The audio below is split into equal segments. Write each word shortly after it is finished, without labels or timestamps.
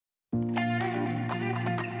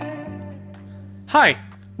Hi,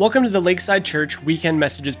 welcome to the Lakeside Church Weekend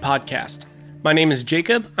Messages podcast. My name is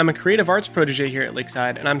Jacob. I'm a creative arts protege here at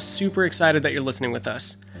Lakeside, and I'm super excited that you're listening with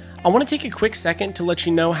us. I want to take a quick second to let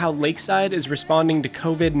you know how Lakeside is responding to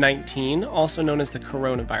COVID-19, also known as the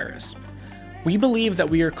coronavirus. We believe that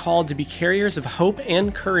we are called to be carriers of hope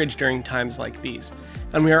and courage during times like these,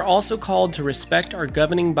 and we are also called to respect our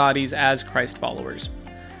governing bodies as Christ followers.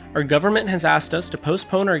 Our government has asked us to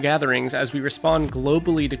postpone our gatherings as we respond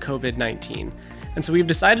globally to COVID-19, and so we've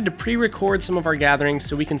decided to pre-record some of our gatherings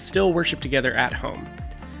so we can still worship together at home.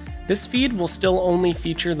 This feed will still only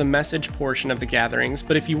feature the message portion of the gatherings,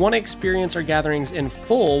 but if you want to experience our gatherings in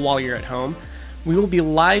full while you're at home, we will be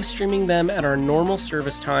live streaming them at our normal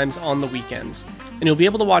service times on the weekends, and you'll be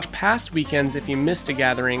able to watch past weekends if you missed a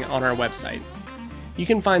gathering on our website. You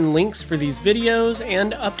can find links for these videos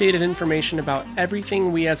and updated information about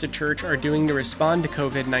everything we as a church are doing to respond to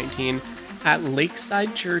COVID-19 at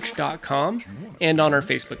lakesidechurch.com and on our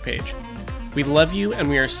Facebook page. We love you, and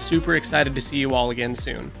we are super excited to see you all again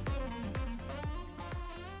soon.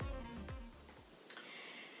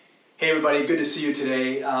 Hey everybody, good to see you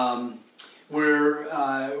today.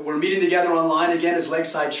 We're meeting together online again as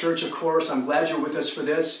Lakeside Church, of course. I'm glad you're with us for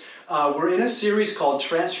this. We're in a series called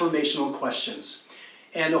Transformational Questions.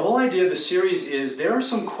 And the whole idea of the series is there are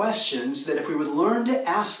some questions that if we would learn to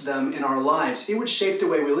ask them in our lives, it would shape the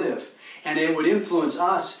way we live. And it would influence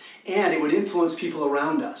us, and it would influence people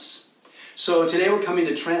around us. So today we're coming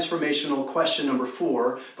to transformational question number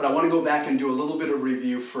 4, but I want to go back and do a little bit of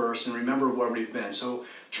review first and remember where we've been. So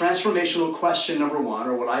transformational question number 1,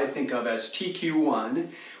 or what I think of as TQ1,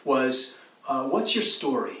 was what's your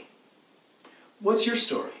story? What's your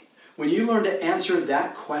story? When you learn to answer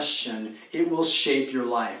that question, it will shape your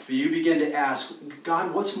life. You begin to ask,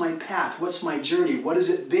 God, what's my path? What's my journey? What has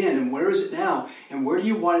it been? And where is it now? And where do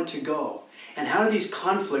you want it to go? And how do these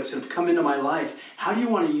conflicts that have come into my life, how do you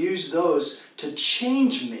want to use those to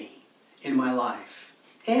change me in my life?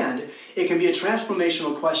 And it can be a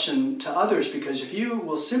transformational question to others, because if you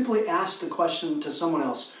will simply ask the question to someone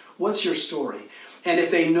else, what's your story? And if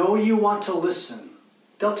they know you want to listen,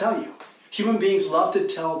 they'll tell you. Human beings love to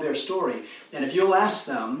tell their story. And if you'll ask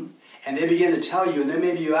them, and they begin to tell you, and then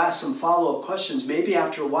maybe you ask some follow-up questions, maybe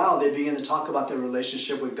after a while they begin to talk about their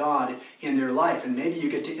relationship with God in their life, and maybe you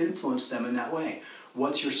get to influence them in that way.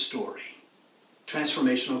 What's your story?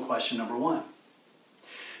 Transformational question number 1.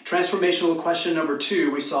 Transformational question number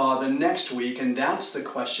 2 we saw the next week, and that's the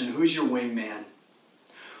question, who's your wingman?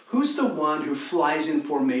 Who's the one who flies in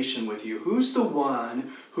formation with you? Who's the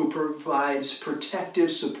one who provides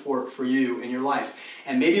protective support for you in your life?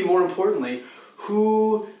 And maybe more importantly,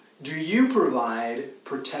 who do you provide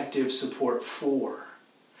protective support for?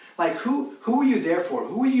 Like who are you there for?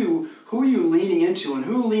 Who are you leaning into, and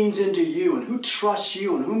who leans into you, and who trusts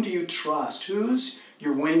you, and whom do you trust? Who's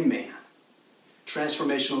your wingman?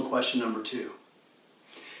 Transformational question number 2.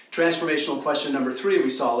 Transformational question number 3 we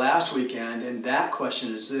saw last weekend, and that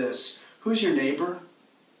question is this: who's your neighbor?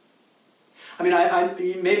 I mean,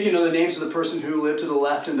 maybe you know the names of the person who lived to the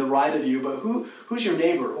left and the right of you, but who's your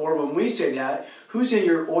neighbor? Or when we say that, who's in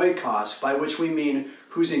your oikos, by which we mean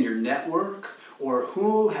who's in your network, or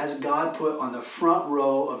who has God put on the front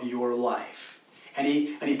row of your life? And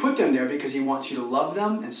he put them there because he wants you to love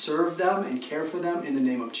them and serve them and care for them in the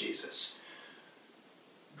name of Jesus.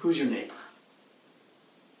 Who's your neighbor?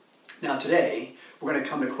 Now today, we're going to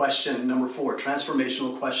come to question number 4,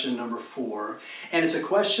 transformational question number 4. And it's a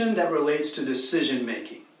question that relates to decision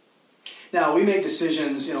making. Now, we make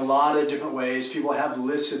decisions in a lot of different ways. People have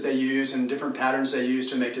lists that they use and different patterns they use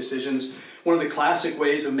to make decisions. One of the classic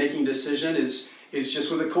ways of making a decision is just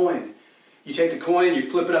with a coin. You take the coin, you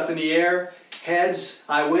flip it up in the air, heads,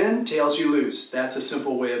 I win, tails, you lose. That's a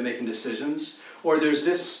simple way of making decisions. Or there's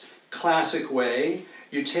this classic way.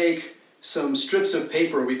 You take some strips of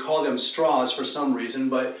paper, we call them straws for some reason,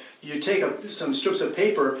 but you take some strips of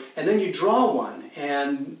paper and then you draw one,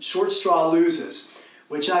 and short straw loses,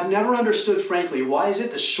 which I've never understood, frankly. Why is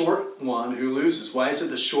it the short one who loses? Why is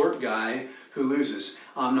it the short guy who loses?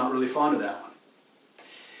 I'm not really fond of that one.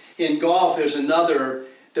 In golf, there's another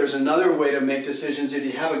way to make decisions. If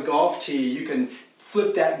you have a golf tee, you can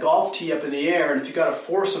flip that golf tee up in the air, and if you've got a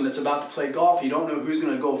foursome that's about to play golf, you don't know who's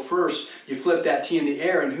going to go first. You flip that tee in the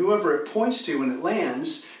air, and whoever it points to when it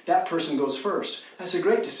lands, that person goes first. That's a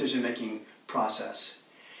great decision-making process.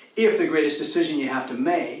 If the greatest decision you have to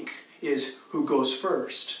make is who goes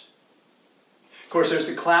first. Of course, there's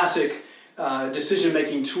the classic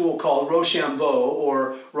decision-making tool called Rochambeau,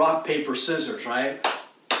 or rock, paper, scissors, right?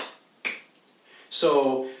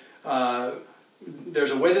 So there's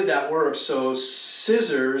a way that works. So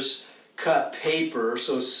scissors cut paper,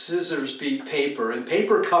 so scissors beat paper, and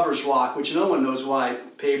paper covers rock, which no one knows why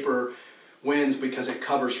paper wins, because it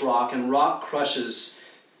covers rock, and rock crushes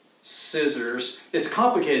scissors. It's a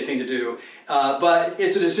complicated thing to do, but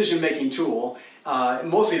it's a decision-making tool,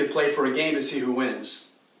 mostly to play for a game to see who wins.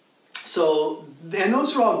 So, and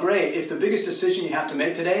those are all great if the biggest decision you have to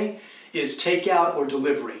make today is takeout or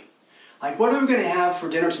delivery. Like, what are we going to have for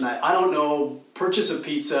dinner tonight? I don't know. Purchase a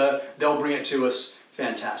pizza. They'll bring it to us.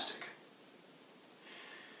 Fantastic.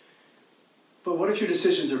 But what if your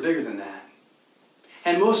decisions are bigger than that?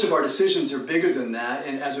 And most of our decisions are bigger than that,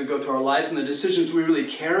 and as we go through our lives, and the decisions we really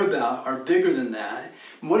care about are bigger than that.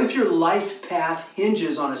 And what if your life path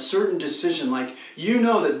hinges on a certain decision, like you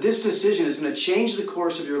know that this decision is going to change the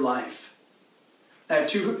course of your life? I have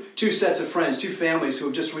two sets of friends, two families who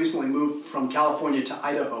have just recently moved from California to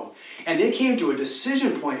Idaho. And they came to a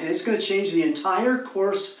decision point, and it's going to change the entire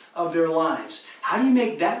course of their lives. How do you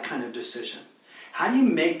make that kind of decision? How do you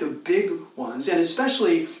make the big ones? And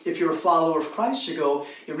especially if you're a follower of Christ, you go,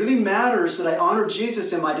 it really matters that I honor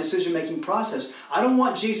Jesus in my decision-making process. I don't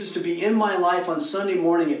want Jesus to be in my life on Sunday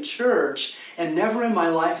morning at church and never in my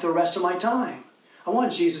life the rest of my time. I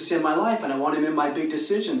want Jesus in my life, and I want him in my big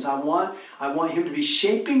decisions. I want him to be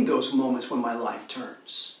shaping those moments when my life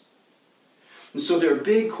turns. And so there are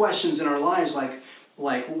big questions in our lives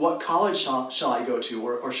like what college shall I go to?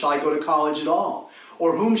 Or shall I go to college at all?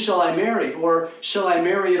 Or whom shall I marry? Or shall I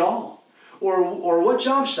marry at all? Or what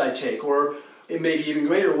job should I take? Or it may be even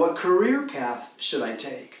greater, what career path should I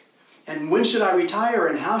take? And when should I retire?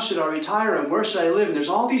 And how should I retire? And where should I live? And there's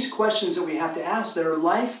all these questions that we have to ask that are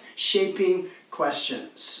life-shaping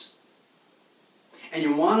questions. And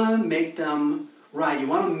you want to make them right. You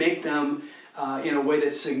want to make them in a way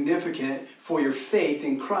that's significant for your faith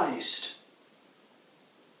in Christ.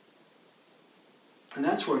 And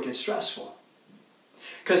that's where it gets stressful.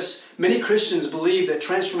 Because many Christians believe that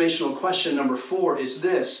transformational question number 4 is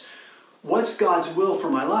this: what's God's will for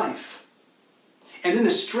my life? And then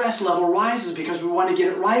the stress level rises because we want to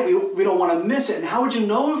get it right. We don't want to miss it. And how would you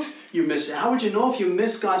know if you missed it? How would you know if you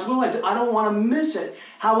missed God's will? I don't want to miss it.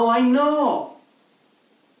 How will I know?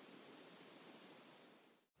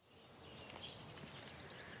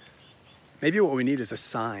 Maybe what we need is a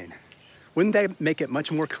sign. Wouldn't that make it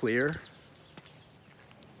much more clear?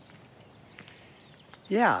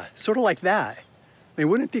 Yeah, sort of like that. I mean,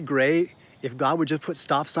 wouldn't it be great if God would just put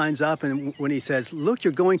stop signs up, and when he says, look,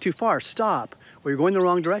 you're going too far, stop. Or you're going the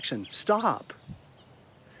wrong direction, stop.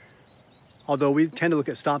 Although we tend to look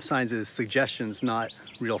at stop signs as suggestions, not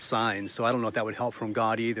real signs. So I don't know if that would help from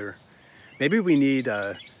God either. Maybe we need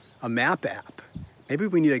a map app. Maybe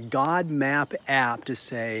we need a God map app to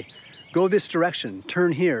say, go this direction,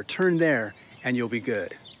 turn here, turn there, and you'll be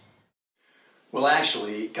good. Well,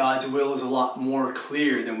 actually, God's will is a lot more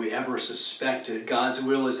clear than we ever suspected. God's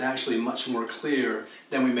will is actually much more clear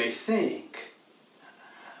than we may think.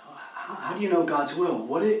 How do you know God's will?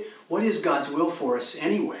 What is God's will for us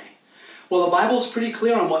anyway? Well, the Bible's pretty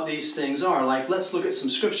clear on what these things are. Like, let's look at some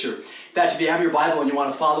scripture. In fact, if you have your Bible and you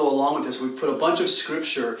want to follow along with this, we put a bunch of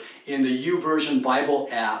scripture in the YouVersion Bible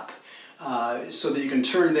app. So that you can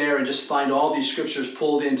turn there and just find all these scriptures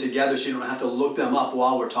pulled in together so you don't have to look them up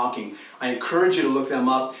while we're talking. I encourage you to look them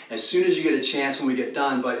up as soon as you get a chance when we get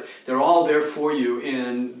done, but they're all there for you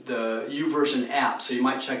in the YouVersion app, so you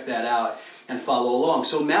might check that out and follow along.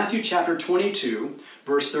 So Matthew chapter 22,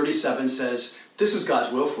 verse 37 says, this is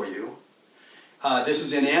God's will for you. This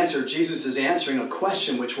is in answer. Jesus is answering a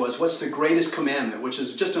question which was, what's the greatest commandment? Which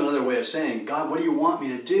is just another way of saying, God, what do you want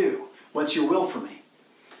me to do? What's your will for me?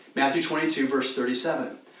 Matthew 22, verse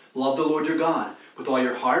 37. Love the Lord your God with all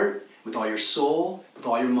your heart, with all your soul, with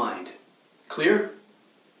all your mind. Clear?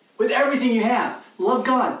 With everything you have. Love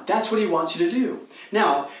God. That's what he wants you to do.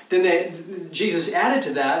 Now, then Jesus added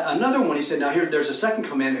to that another one. He said, now there's a second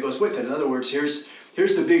command that goes with it. In other words, here's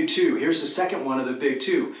the big two. Here's the second one of the big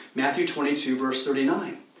two. Matthew 22, verse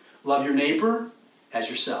 39. Love your neighbor as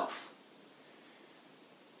yourself.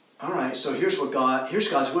 All right, so here's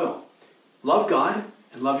God's will. Love God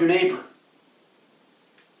and love your neighbor.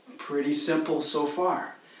 Pretty simple so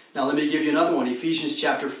far. Now let me give you another one. Ephesians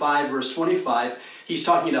chapter 5, verse 25. He's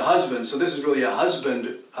talking to husbands, so this is really a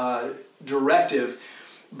husband directive.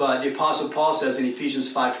 But the Apostle Paul says in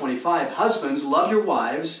Ephesians 5:25, husbands, love your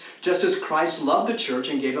wives just as Christ loved the church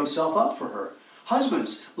and gave himself up for her.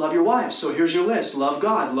 Husbands, love your wives. So here's your list. Love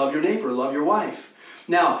God, love your neighbor, love your wife.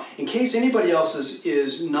 Now, in case anybody else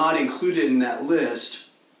is not included in that list,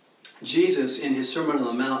 Jesus, in his Sermon on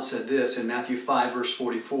the Mount, said this in Matthew 5, verse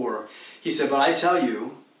 44. He said, but I tell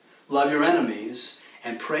you, love your enemies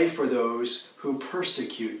and pray for those who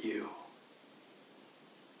persecute you.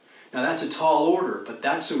 Now that's a tall order, but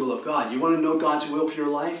that's the will of God. You want to know God's will for your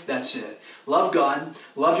life? That's it. Love God,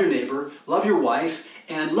 love your neighbor, love your wife,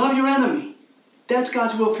 and love your enemy. That's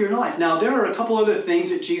God's will for your life. Now there are a couple other things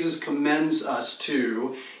that Jesus commends us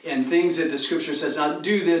to, and things that the scripture says, now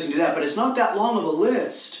do this and do that, but it's not that long of a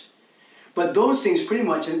list. But those things pretty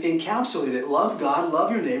much encapsulate it. Love God,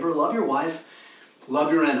 love your neighbor, love your wife,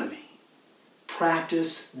 love your enemy.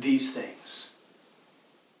 Practice these things.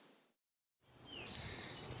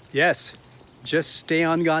 Yes, just stay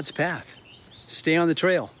on God's path. Stay on the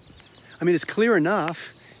trail. I mean, it's clear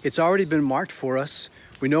enough. It's already been marked for us.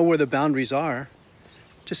 We know where the boundaries are.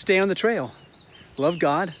 Just stay on the trail. Love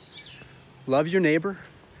God, love your neighbor,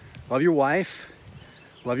 love your wife,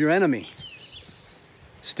 love your enemy.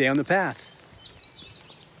 Stay on the path.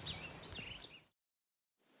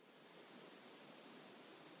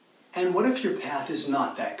 And what if your path is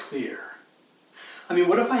not that clear? I mean,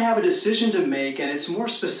 what if I have a decision to make and it's more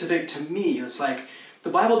specific to me? It's like, the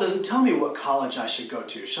Bible doesn't tell me what college I should go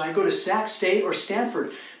to. Should I go to Sac State or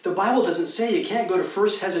Stanford? The Bible doesn't say. You can't go to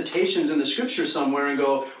first hesitations in the scripture somewhere and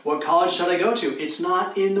go, what college should I go to? It's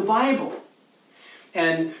not in the Bible.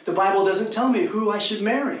 And the Bible doesn't tell me who I should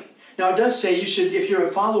marry. Now it does say you should, if you're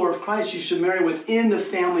a follower of Christ, you should marry within the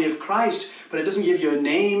family of Christ, but it doesn't give you a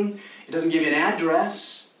name. It doesn't give you an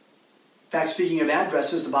address. In fact, speaking of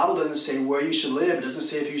addresses, the Bible doesn't say where you should live. It doesn't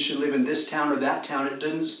say if you should live in this town or that town. It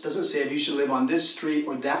doesn't say if you should live on this street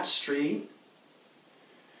or that street.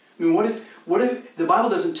 I mean, what if the Bible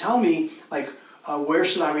doesn't tell me, like, where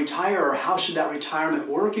should I retire or how should that retirement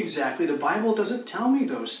work exactly? The Bible doesn't tell me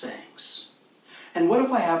those things. And what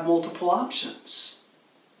if I have multiple options?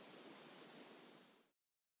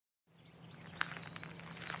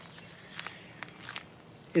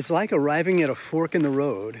 It's like arriving at a fork in the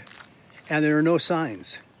road and there are no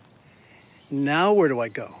signs. Now where do I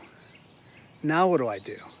go? Now what do I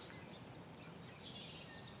do?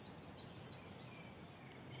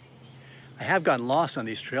 I have gotten lost on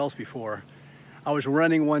these trails before. I was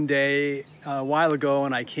running one day a while ago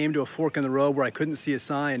and I came to a fork in the road where I couldn't see a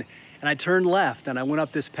sign, and I turned left and I went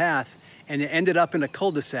up this path and it ended up in a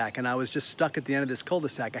cul-de-sac, and I was just stuck at the end of this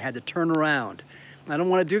cul-de-sac. I had to turn around. I don't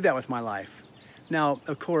want to do that with my life. Now,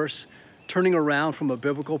 of course, turning around from a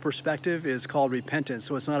biblical perspective is called repentance,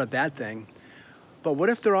 so it's not a bad thing. But what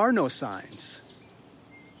if there are no signs?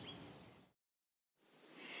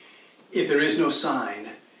 If there is no sign,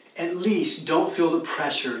 at least don't feel the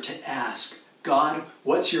pressure to ask, God,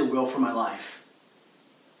 what's your will for my life?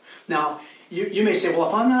 Now, you may say, well,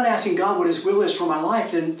 if I'm not asking God what his will is for my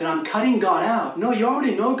life, then I'm cutting God out. No, you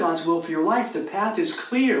already know God's will for your life. The path is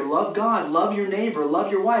clear. Love God, love your neighbor,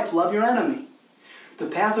 love your wife, love your enemy. The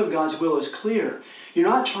path of God's will is clear. You're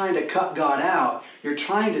not trying to cut God out. You're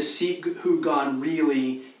trying to seek who God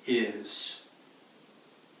really is.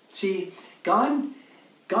 See,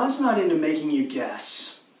 God's not into making you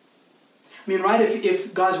guess. I mean, right,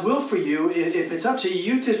 if God's will for you, if it's up to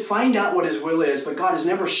you to find out what his will is, but God has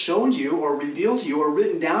never shown you or revealed to you or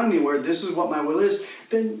written down anywhere, this is what my will is,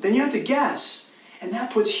 then you have to guess. And that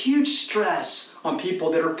puts huge stress on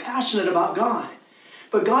people that are passionate about God.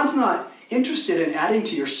 But God's not interested in adding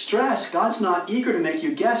to your stress. God's not eager to make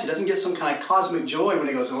you guess. He doesn't get some kind of cosmic joy when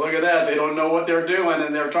he goes, look at that, they don't know what they're doing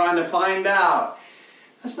and they're trying to find out.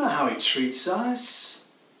 That's not how he treats us.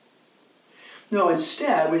 No,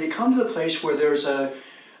 instead, when you come to the place where there's a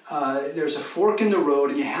fork in the road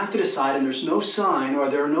and you have to decide and there's no sign or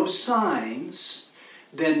there are no signs,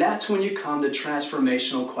 then that's when you come to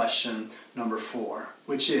transformational question number 4,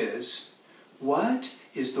 which is, what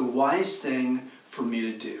is the wise thing for me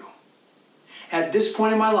to do? At this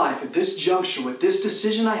point in my life, at this juncture, with this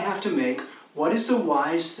decision I have to make, what is the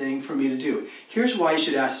wise thing for me to do? Here's why you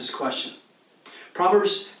should ask this question.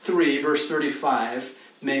 Proverbs 3, verse 35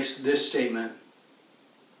 makes this statement.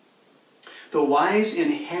 The wise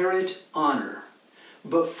inherit honor,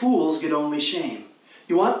 but fools get only shame.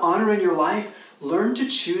 You want honor in your life? Learn to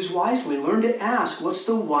choose wisely. Learn to ask, what's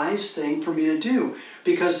the wise thing for me to do?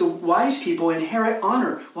 Because the wise people inherit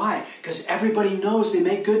honor. Why? Because everybody knows they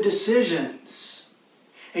make good decisions.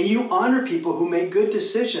 And you honor people who make good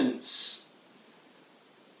decisions.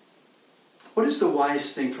 What is the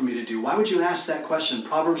wise thing for me to do? Why would you ask that question?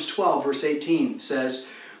 Proverbs 12, verse 18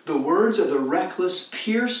 says, the words of the reckless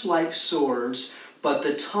pierce like swords, but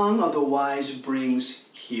the tongue of the wise brings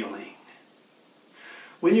healing.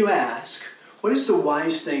 When you ask, what is the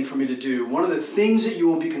wise thing for me to do? One of the things that you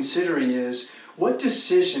will be considering is, what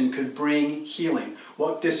decision could bring healing?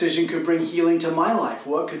 What decision could bring healing to my life?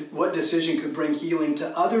 What decision could bring healing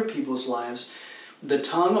to other people's lives? The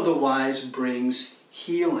tongue of the wise brings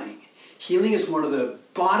healing. Healing is one of the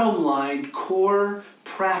bottom line core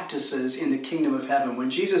practices in the kingdom of heaven. When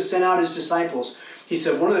Jesus sent out his disciples, he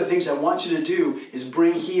said, one of the things I want you to do is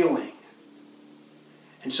bring healing.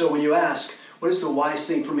 And so when you ask, what is the wise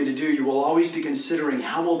thing for me to do? You will always be considering,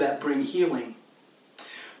 how will that bring healing?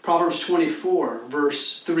 Proverbs 24,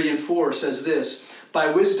 verse 3 and 4 says this,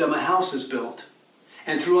 by wisdom a house is built,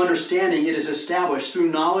 and through understanding it is established. Through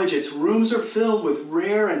knowledge its rooms are filled with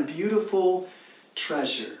rare and beautiful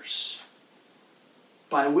treasures.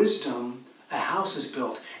 By wisdom a house is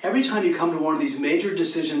built. Every time you come to one of these major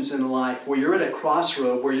decisions in life where you're at a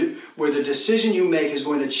crossroad, where the decision you make is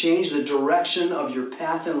going to change the direction of your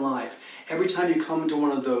path in life, every time you come to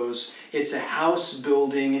one of those, it's a house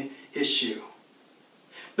building issue.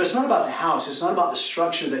 But it's not about the house. It's not about the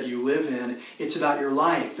structure that you live in. It's about your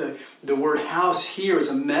life. The word house here is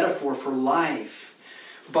a metaphor for life.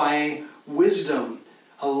 By wisdom,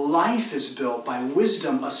 a life is built. By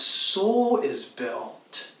wisdom, a soul is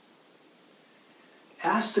built.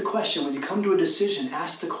 Ask the question, when you come to a decision,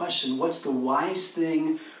 ask the question, what's the wise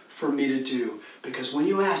thing for me to do? Because when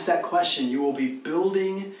you ask that question, you will be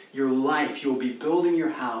building your life. You will be building your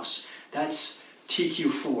house. That's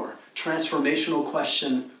TQ4. Transformational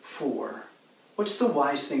question 4. What's the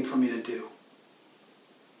wise thing for me to do?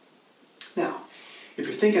 Now, if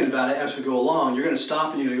you're thinking about it as we go along, you're going to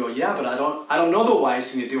stop and you're going to go, yeah, but I don't know the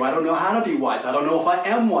wise thing to do. I don't know how to be wise. I don't know if I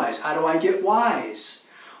am wise. How do I get wise?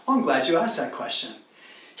 Well, I'm glad you asked that question.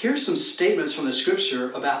 Here's some statements from the scripture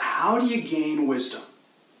about how do you gain wisdom.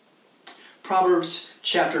 Proverbs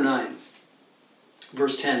chapter 9,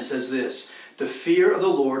 verse 10 says this, the fear of the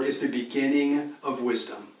Lord is the beginning of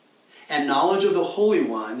wisdom, and knowledge of the Holy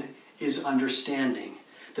One is understanding.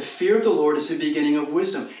 The fear of the Lord is the beginning of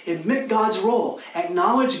wisdom. Admit God's role.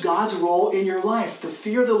 Acknowledge God's role in your life. The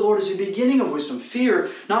fear of the Lord is the beginning of wisdom. Fear,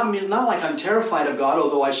 not like I'm terrified of God,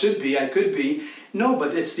 although I should be, I could be. No,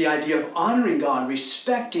 but it's the idea of honoring God,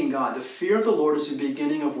 respecting God. The fear of the Lord is the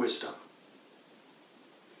beginning of wisdom.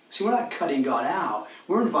 See, we're not cutting God out.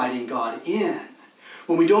 We're inviting God in.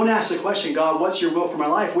 When we don't ask the question, God, what's your will for my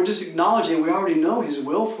life? We're just acknowledging we already know his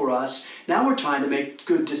will for us. Now we're trying to make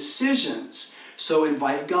good decisions. So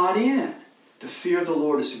invite God in. The fear of the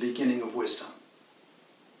Lord is the beginning of wisdom.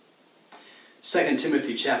 2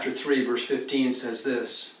 Timothy chapter 3, verse 15 says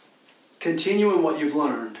this, continue in what you've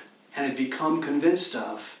learned and have become convinced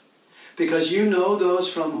of, because you know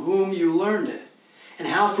those from whom you learned it, and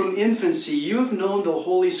how from infancy you have known the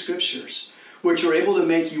Holy Scriptures, which are able to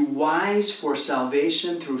make you wise for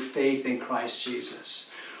salvation through faith in Christ Jesus.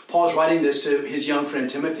 Paul's writing this to his young friend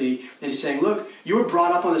Timothy, and he's saying, look, you were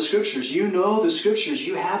brought up on the Scriptures. You know the Scriptures.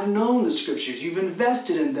 You have known the Scriptures. You've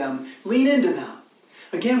invested in them. Lean into them.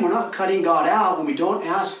 Again, we're not cutting God out when we don't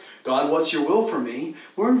ask, God, what's your will for me?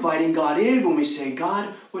 We're inviting God in when we say,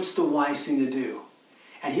 God, what's the wise thing to do?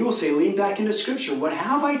 And he will say, lean back into Scripture. What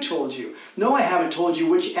have I told you? No, I haven't told you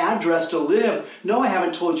which address to live. No, I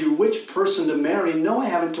haven't told you which person to marry. No, I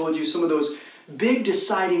haven't told you some of those big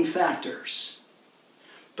deciding factors.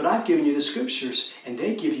 But I've given you the Scriptures, and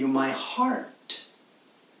they give you my heart.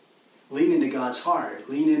 Lean into God's heart.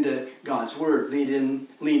 Lean into God's Word. Lean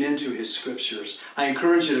into his Scriptures. I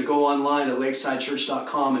encourage you to go online at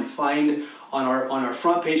lakesidechurch.com and find on our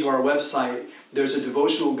front page of our website, there's a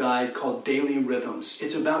devotional guide called Daily Rhythms.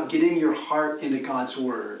 It's about getting your heart into God's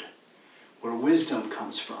Word, where wisdom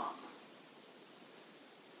comes from.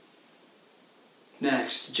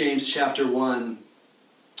 Next, James chapter 1,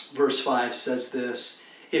 verse 5 says this,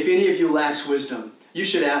 if any of you lacks wisdom, you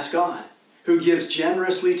should ask God, who gives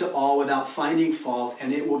generously to all without finding fault,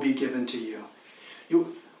 and it will be given to you.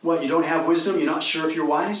 You don't have wisdom? You're not sure if you're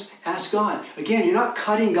wise? Ask God. Again, you're not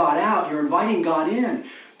cutting God out. You're inviting God in.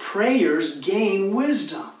 Prayers gain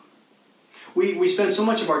wisdom. We spend so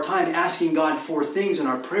much of our time asking God for things in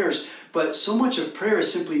our prayers, but so much of prayer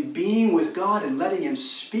is simply being with God and letting him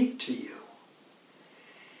speak to you.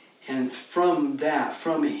 And from that,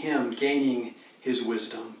 from him, gaining his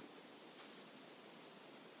wisdom.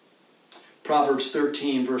 Proverbs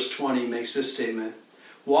 13, verse 20 makes this statement,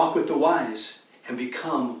 walk with the wise and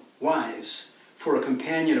become wise, for a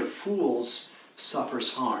companion of fools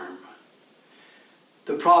suffers harm.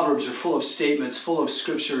 The Proverbs are full of statements, full of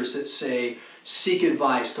scriptures that say, seek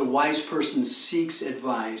advice. The wise person seeks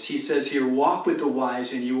advice. He says here, walk with the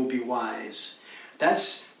wise and you will be wise.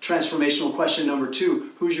 That's transformational question number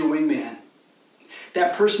 2. Who's your wingman?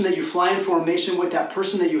 That person that you fly in formation with, that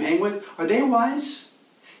person that you hang with, are they wise?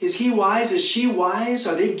 Is he wise? Is she wise?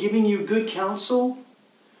 Are they giving you good counsel?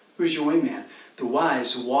 Who's your wingman? The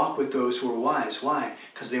wise walk with those who are wise. Why?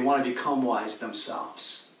 Because they want to become wise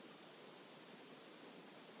themselves.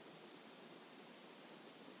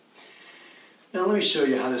 Now let me show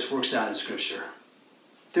you how this works out in Scripture.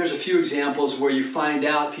 there's a few examples where you find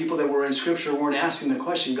out people that were in Scripture weren't asking the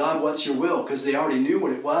question, God, what's your will? Because they already knew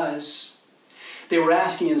what it was. They were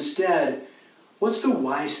asking instead, what's the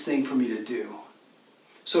wise thing for me to do?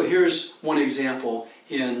 So here's one example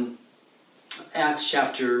in Acts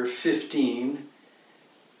chapter 15,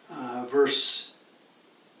 verse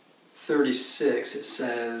 36. It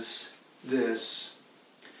says this.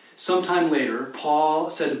 Sometime later,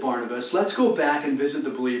 Paul said to Barnabas, let's go back and visit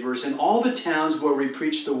the believers in all the towns where we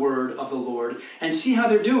preach the word of the Lord and see how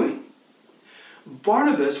they're doing.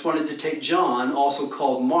 Barnabas wanted to take John, also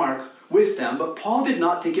called Mark, with them, but Paul did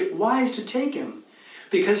not think it wise to take him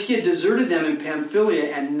because he had deserted them in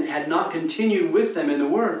Pamphylia and had not continued with them in the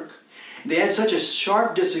work. They had such a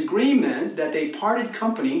sharp disagreement that they parted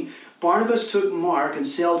company. Barnabas took Mark and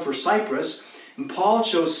sailed for Cyprus, and Paul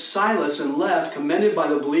chose Silas and left, commended by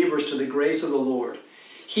the believers to the grace of the Lord.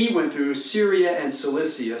 He went through Syria and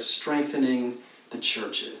Cilicia, strengthening the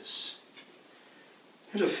churches.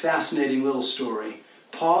 Here's a fascinating little story.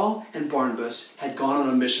 Paul and Barnabas had gone on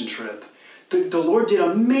a mission trip. The Lord did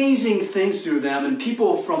amazing things through them, and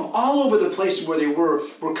people from all over the places where they were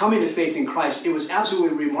coming to faith in Christ. It was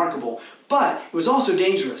absolutely remarkable. But it was also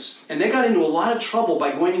dangerous. And they got into a lot of trouble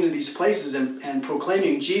by going into these places and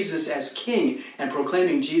proclaiming Jesus as King and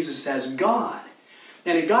proclaiming Jesus as God.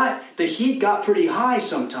 And the heat got pretty high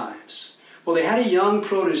sometimes. Well, they had a young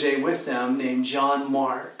protege with them named John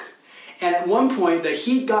Mark. And at one point, the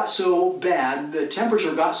heat got so bad, the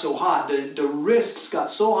temperature got so hot, the risks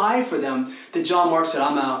got so high for them that John Mark said,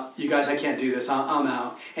 I'm out. You guys, I can't do this. I'm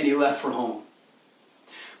out. And he left for home.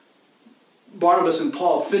 Barnabas and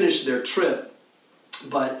Paul finished their trip,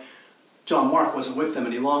 but John Mark wasn't with them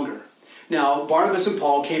any longer. Now, Barnabas and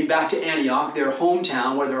Paul came back to Antioch, their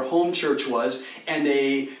hometown, where their home church was, and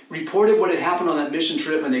they reported what had happened on that mission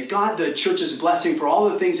trip, and they got the church's blessing for all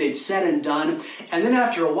the things they'd said and done. And then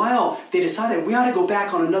after a while, they decided we ought to go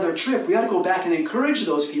back on another trip. We ought to go back and encourage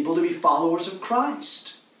those people to be followers of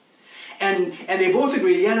Christ. And they both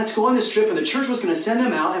agreed, yeah, let's go on this trip, and the church was going to send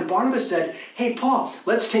them out, and Barnabas said, hey, Paul,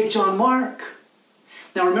 let's take John Mark.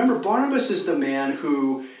 Now remember, Barnabas is the man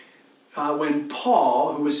who... when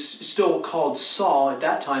Paul, who was still called Saul at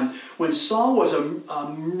that time, when Saul was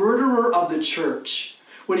a murderer of the church,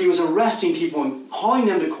 when he was arresting people and hauling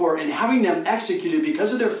them to court and having them executed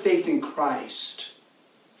because of their faith in Christ,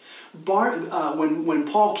 when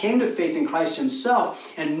Paul came to faith in Christ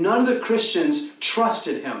himself and none of the Christians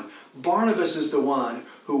trusted him, Barnabas is the one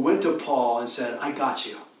who went to Paul and said, I got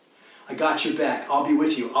you. I got your back. I'll be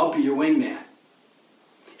with you. I'll be your wingman.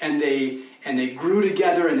 And they grew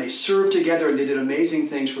together and they served together and they did amazing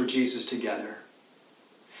things for Jesus together.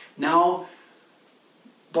 Now,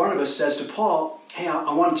 Barnabas says to Paul, hey,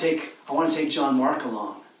 I want to take John Mark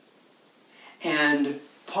along. And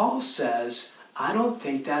Paul says, I don't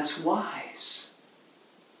think that's wise.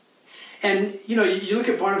 And, you look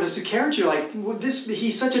at Barnabas' character, you're like,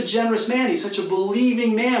 he's such a generous man. He's such a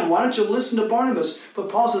believing man. Why don't you listen to Barnabas?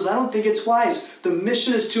 But Paul says, I don't think it's wise. The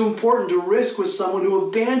mission is too important to risk with someone who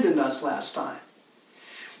abandoned us last time.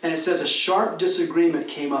 And it says a sharp disagreement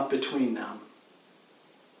came up between them.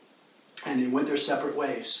 And they went their separate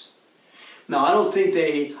ways. Now, I don't think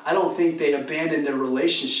they abandoned their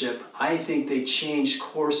relationship. I think they changed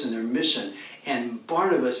course in their mission. And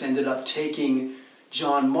Barnabas ended up taking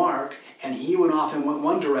John Mark, and he went off and went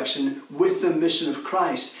one direction with the mission of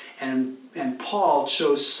Christ. And Paul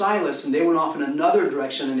chose Silas, and they went off in another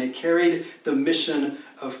direction, and they carried the mission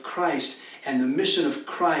of Christ. And the mission of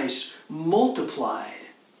Christ multiplied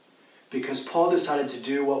because Paul decided to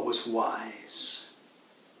do what was wise.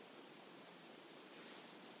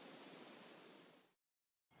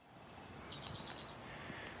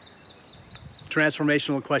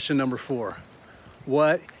 Transformational question number 4.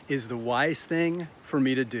 What is the wise thing for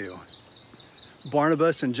me to do?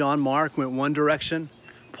 Barnabas and John Mark went one direction.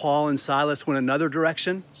 Paul and Silas went another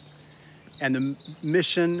direction. And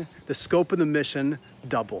the scope of the mission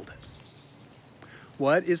doubled.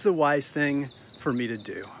 What is the wise thing for me to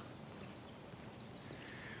do?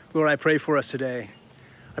 Lord, I pray for us today.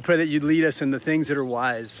 I pray that you'd lead us in the things that are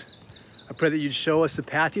wise. I pray that you'd show us the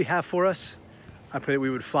path you have for us. I pray that we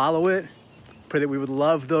would follow it. I pray that we would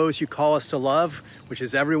love those you call us to love, which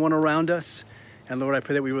is everyone around us. And Lord, I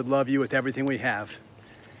pray that we would love you with everything we have.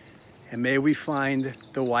 And may we find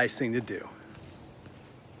the wise thing to do.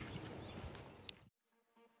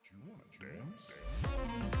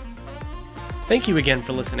 Thank you again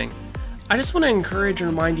for listening. I just want to encourage and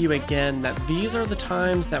remind you again that these are the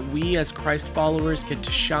times that we as Christ followers get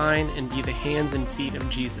to shine and be the hands and feet of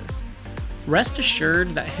Jesus. Rest assured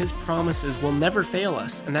that his promises will never fail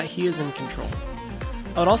us and that he is in control.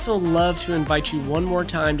 I would also love to invite you one more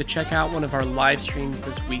time to check out one of our live streams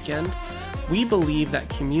this weekend. We believe that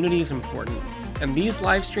community is important, and these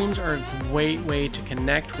live streams are a great way to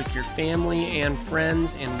connect with your family and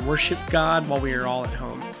friends and worship God while we are all at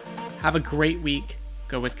home. Have a great week.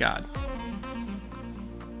 Go with God.